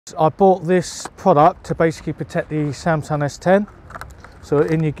I bought this product to basically protect the Samsung S10. So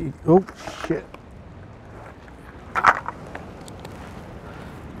in you, oh shit.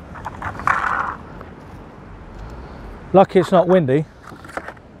 Lucky it's not windy.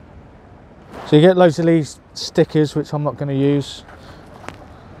 So you get loads of these stickers, which I'm not going to use.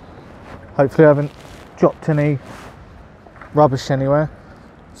 Hopefully I haven't dropped any rubbish anywhere.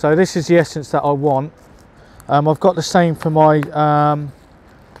 So this is the essence that I want. I've got the same for my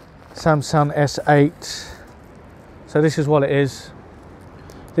Samsung S8. So this is what it is.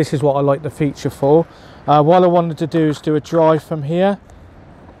 This is what I like the feature for. What I wanted to do is do a drive from here.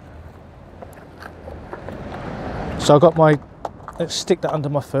 So I've got my, let's stick that under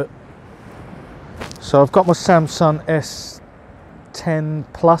my foot. So I've got my Samsung S10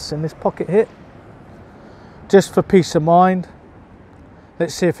 Plus in this pocket here. Just for peace of mind.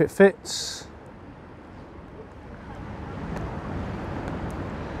 Let's see if it fits.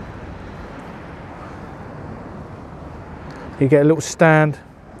 You get a little stand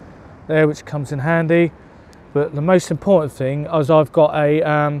there which comes in handy, but the most important thing is I've got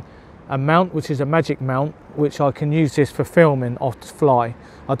a mount, which is a magic mount, which I can use this for filming off the fly.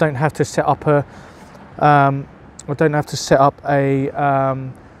 I don't have to set up a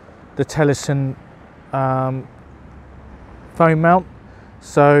the Teleson phone mount.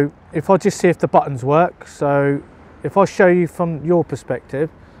 So if I just see if the buttons work, so if I show you from your perspective,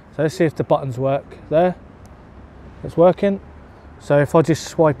 so let's see if the buttons work there. It's working. So if I just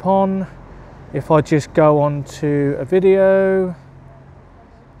swipe on, if I just go on to a video,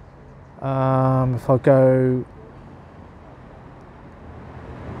 if I go,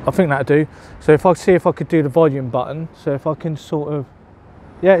 I think that'll do. So if I see if I could do the volume button, so if I can sort of,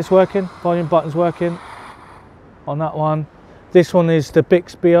 yeah, it's working, volume button's working on that one. This one is the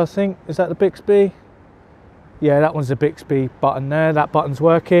Bixby, I think. Is that the Bixby? Yeah, that one's the Bixby button there. That button's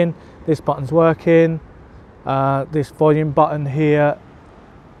working, this button's working. This volume button here,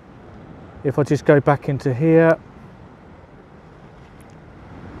 if I just go back into here,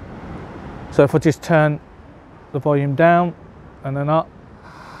 so if I just turn the volume down and then up,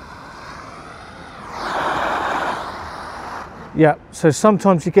 yeah, so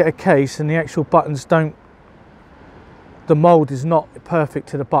sometimes you get a case and the actual buttons don't, the mold is not perfect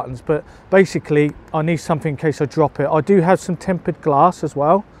to the buttons, but basically I need something in case I drop it. I do have some tempered glass as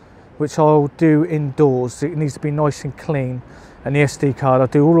well, which I'll do indoors. It needs to be nice and clean, and the SD card, I'll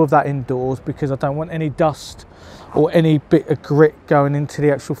do all of that indoors because I don't want any dust or any bit of grit going into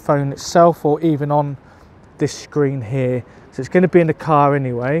the actual phone itself or even on this screen here. So it's going to be in the car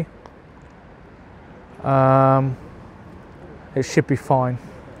anyway. It should be fine.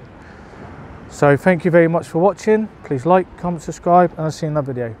 So thank you very much for watching. Please like, comment, subscribe, and I'll see you in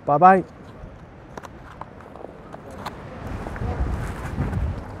another video. Bye bye.